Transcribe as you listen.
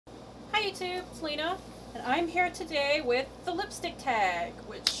Hi YouTube, it's Lena, and I'm here today with the lipstick tag,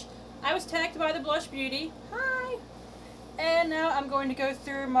 which I was tagged by the Blush Beauty. Hi! And now I'm going to go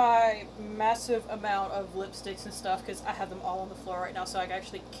through my massive amount of lipsticks and stuff because I have them all on the floor right now so I can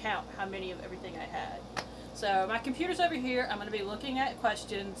actually count how many of everything I had. So my computer's over here, I'm going to be looking at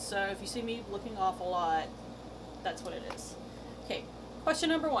questions, so if you see me looking off a lot, that's what it is. Okay, question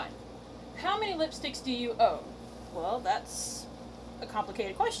number 1. How many lipsticks do you own? Well, that's a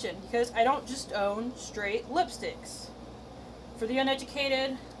complicated question because I don't just own straight lipsticks. For the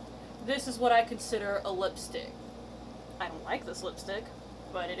uneducated, this is what I consider a lipstick. I don't like this lipstick,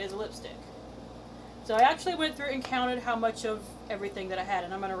 but it is a lipstick. So I actually went through and counted how much of everything that I had,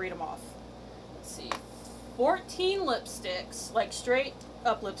 and I'm going to read them off. Let's see. 14 lipsticks, like straight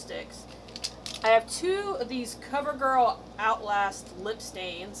up lipsticks. I have 2 of these CoverGirl Outlast lip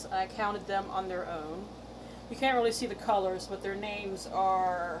stains. I counted them on their own. You can't really see the colors, but their names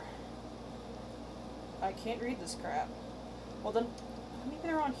are... I can't read this crap. Well then, maybe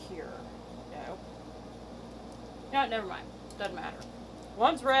they're on here. No. No, never mind. Doesn't matter.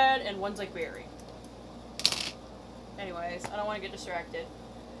 One's red and one's like berry. Anyways, I don't want to get distracted.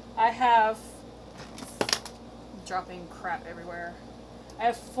 I have... dropping crap everywhere. I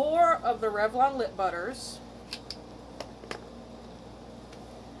have 4 of the Revlon lip butters.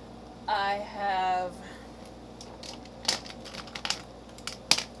 I have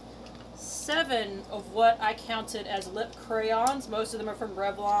 7 of what I counted as lip crayons. Most of them are from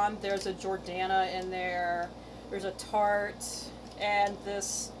Revlon. There's a Jordana in there. There's a Tarte. And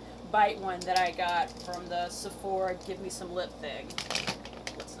this Bite one that I got from the Sephora Give Me Some Lip thing.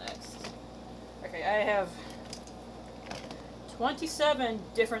 What's next? Okay, I have 27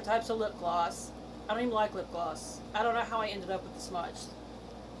 different types of lip gloss. I don't even like lip gloss. I don't know how I ended up with this much.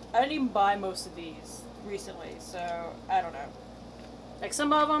 I didn't even buy most of these recently, so I don't know. Like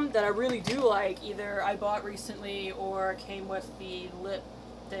some of them that I really do like, either I bought recently or came with the lip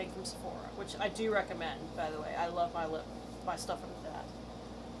thing from Sephora, which I do recommend, by the way. I love my stuff with that.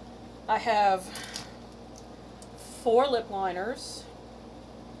 I have 4 lip liners.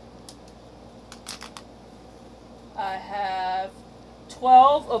 I have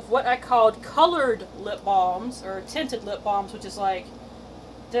 12 of what I called colored lip balms, or tinted lip balms, which is like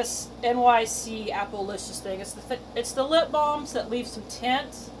this NYC Applelicious thing. It's the lip balms that leave some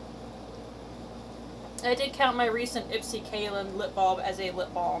tint. I did count my recent Ipsy Kalen lip balm as a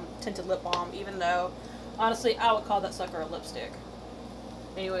lip balm, tinted lip balm, even though, honestly, I would call that sucker a lipstick.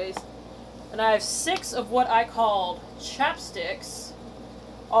 Anyways, and I have 6 of what I called chapsticks,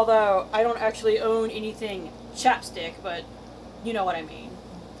 although I don't actually own anything chapstick, but you know what I mean.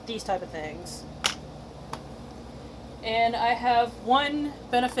 These type of things. And I have 1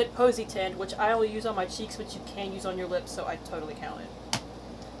 Benefit Posy Tint, which I only use on my cheeks, which you can use on your lips, so I totally count it.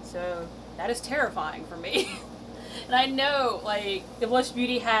 So, that is terrifying for me. And I know, like, the Blush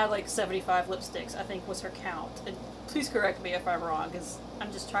Beauty had, like, 75 lipsticks, I think was her count. And please correct me if I'm wrong, because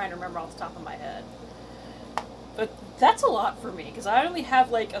I'm just trying to remember off the top of my head. But that's a lot for me, because I only have,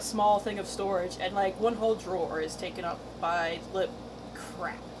 like, a small thing of storage, and, like, 1 whole drawer is taken up by lip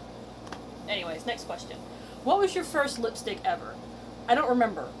crap. Anyways, next question. What was your first lipstick ever? I don't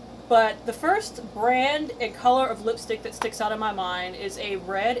remember, but the first brand and color of lipstick that sticks out in my mind is a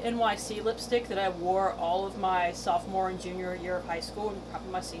red NYC lipstick that I wore all of my sophomore and junior year of high school, and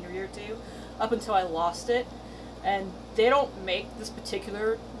probably my senior year too, up until I lost it. And they don't make this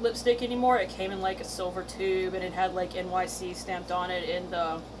particular lipstick anymore. It came in like a silver tube, and it had like NYC stamped on it in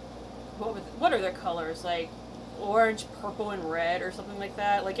the, what are their colors? Like orange, purple, and red or something like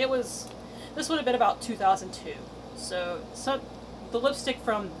that. Like it was, this would have been about 2002. So the lipstick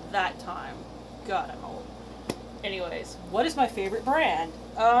from that time. God, I'm old. Anyways, what is my favorite brand?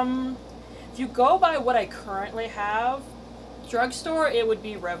 If you go by what I currently have, drugstore, it would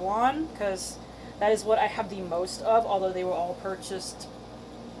be Revlon, because that is what I have the most of, although they were all purchased,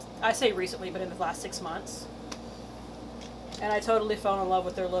 I say recently, but in the last 6 months. And I totally fell in love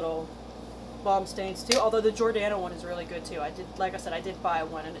with their little balm stains too, although the Jordana one is really good too. Like I said, I did buy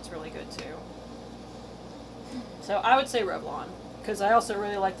one and it's really good too. So I would say Revlon, because I also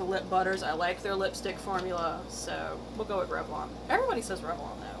really like the lip butters. I like their lipstick formula, so we'll go with Revlon. Everybody says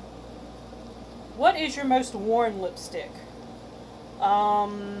Revlon though. What is your most worn lipstick? I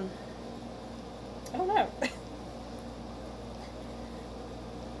don't know.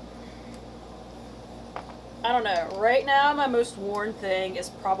 I don't know. Right now, my most worn thing is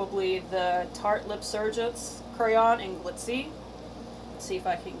probably the Tarte Lip Surgence crayon in Glitzy. Let's see if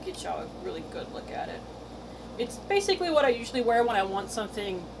I can get y'all a really good look at it. It's basically what I usually wear when I want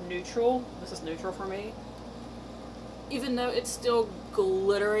something neutral. This is neutral for me. even though it's still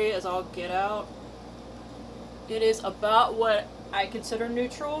glittery as all get out, it is about what I consider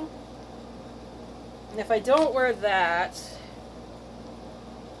neutral. And if I don't wear that,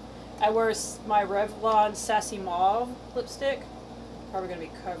 I wear my Revlon Sassy Mauve lipstick. Probably going to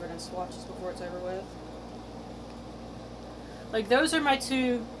be covered in swatches before it's over with. Like, those are my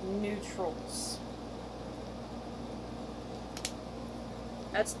two neutrals.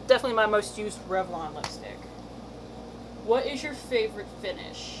 That's definitely my most used Revlon lipstick. What is your favorite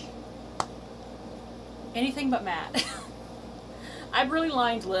finish? Anything but matte. I have really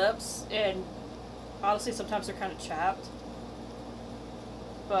lined lips, and honestly sometimes they're kind of chapped.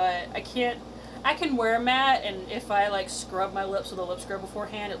 But I can wear matte, and if I like scrub my lips with a lip scrub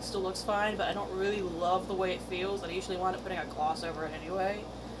beforehand, it still looks fine, but I don't really love the way it feels. I usually wind up putting a gloss over it anyway.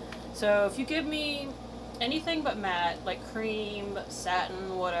 So if you give me anything but matte, like cream,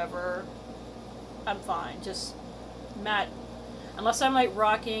 satin, whatever, I'm fine. Just matte. Unless I'm like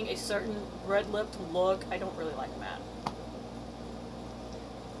rocking a certain red-lipped look, I don't really like matte.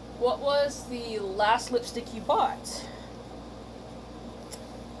 What was the last lipstick you bought?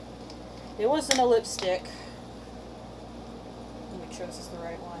 It wasn't a lipstick. Let me make sure this is the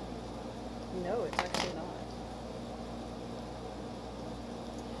right one. No, it's actually not.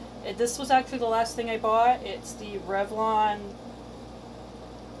 This was actually the last thing I bought. It's the Revlon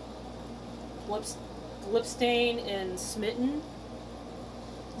lip stain in Smitten.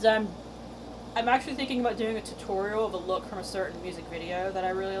 I'm actually thinking about doing a tutorial of a look from a certain music video that I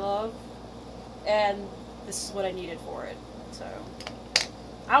really love, and this is what I needed for it. So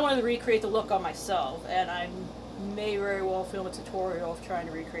I wanted to recreate the look on myself, and I may very well film a tutorial of trying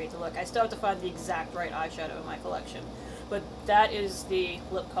to recreate the look. I still have to find the exact right eyeshadow in my collection, but that is the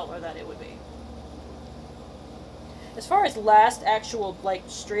lip color that it would be. As far as last actual, like,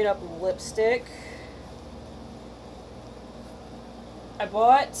 straight up lipstick, I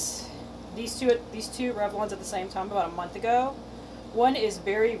bought these two Revlons at the same time about a month ago. One is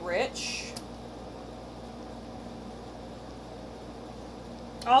Very Rich.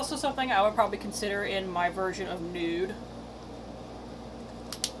 Also something I would probably consider in my version of nude.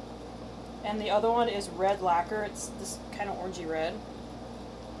 And the other one is Red Lacquer. It's this kind of orangey red.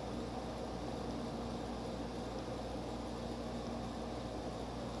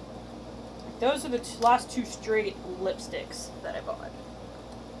 Those are the last two straight lipsticks that I bought.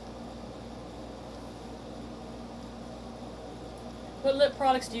 What lip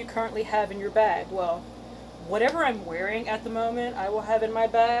products do you currently have in your bag? Well, whatever I'm wearing at the moment, I will have in my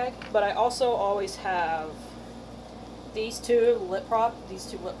bag, but I also always have these two lip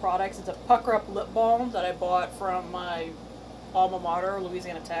products. It's a Pucker Up lip balm that I bought from my alma mater,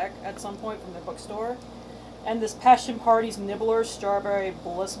 Louisiana Tech, at some point from the bookstore. And this Passion Party's Nibbler Strawberry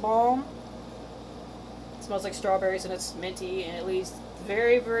Bliss Balm. It smells like strawberries and it's minty, and it leaves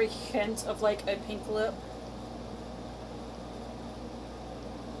very, very hint of like a pink lip.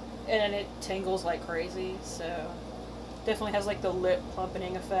 And it tingles like crazy, so definitely has like the lip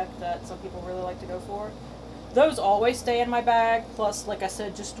plumpening effect that some people really like to go for. Those always stay in my bag, plus, like I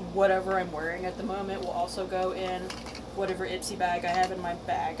said, just whatever I'm wearing at the moment will also go in whatever Ipsy bag I have in my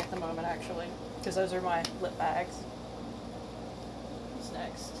bag at the moment, actually, because those are my lip bags. What's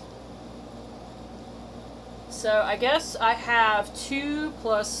next? So I guess I have 2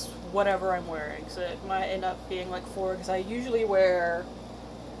 plus whatever I'm wearing, so it might end up being like 4, because I usually wear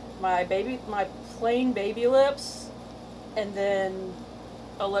my plain baby lips, and then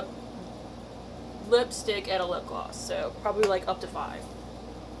a lipstick and a lip gloss, so probably like up to 5.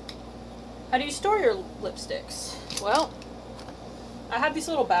 How do you store your lipsticks? Well, I have these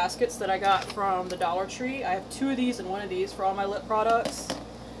little baskets that I got from the Dollar Tree. I have 2 of these and 1 of these for all my lip products,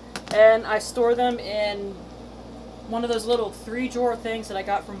 and I store them in one of those little 3-drawer things that I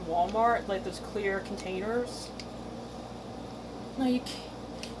got from Walmart, like those clear containers. No,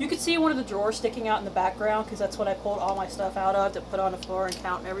 you can see one of the drawers sticking out in the background, because that's what I pulled all my stuff out of to put on the floor and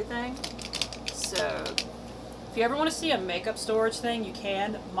count and everything. So, if you ever want to see a makeup storage thing, you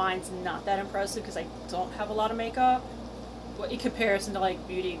can. Mine's not that impressive because I don't have a lot of makeup. Well, in comparison to like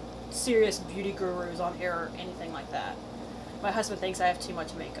serious beauty gurus on here or anything like that. My husband thinks I have too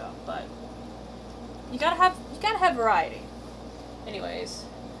much makeup, but you gotta have variety. Anyways,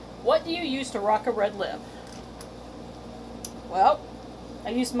 what do you use to rock a red lip? Well, I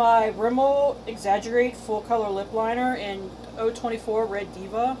use my Rimmel Exaggerate Full Color Lip Liner in 024 Red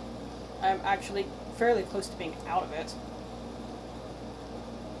Diva. I'm actually fairly close to being out of it.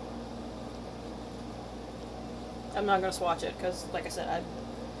 I'm not going to swatch it because, like I said,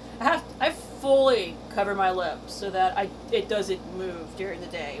 I fully cover my lips so that it doesn't move during the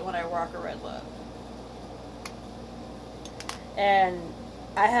day when I rock a red lip. And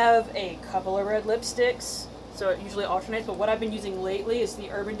I have a couple of red lipsticks, so it usually alternates, but what I've been using lately is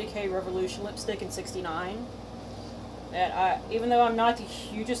the Urban Decay Revolution lipstick in 69. And even though I'm not the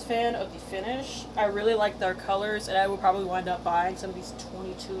hugest fan of the finish, I really like their colors, and I will probably wind up buying some of these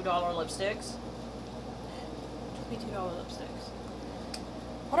 $22 lipsticks. $22 lipsticks.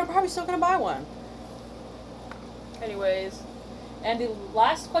 But I'm probably still going to buy one. Anyways, and the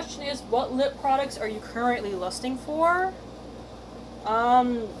last question is, what lip products are you currently lusting for?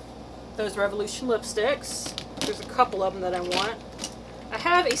 Those Revolution lipsticks. There's a couple of them that I want. I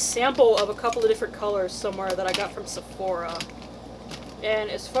have a sample of a couple of different colors somewhere that I got from Sephora. And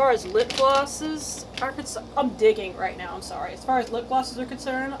as far as lip glosses are concerned, I'm digging right now, I'm sorry. As far as lip glosses are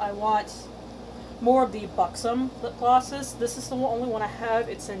concerned, I want more of the Buxom lip glosses. This is the only one I have.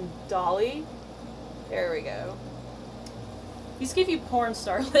 It's in Dolly. There we go. These give you porn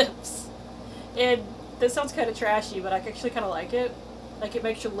star lips. And this sounds kind of trashy, but I actually kind of like it. Like, it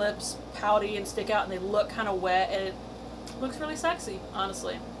makes your lips pouty and stick out, and they look kind of wet, and it looks really sexy,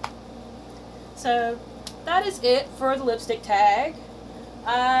 honestly. So, that is it for the lipstick tag.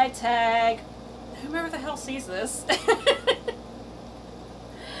 I tag... whoever the hell sees this.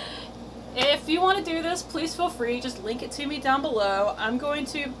 If you want to do this, please feel free. Just link it to me down below. I'm going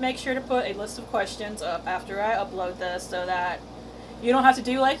to make sure to put a list of questions up after I upload this so that you don't have to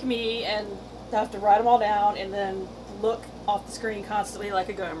do like me and have to write them all down and then look off the screen constantly like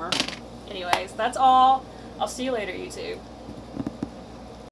a gomer. Anyways, that's all. I'll see you later, YouTube.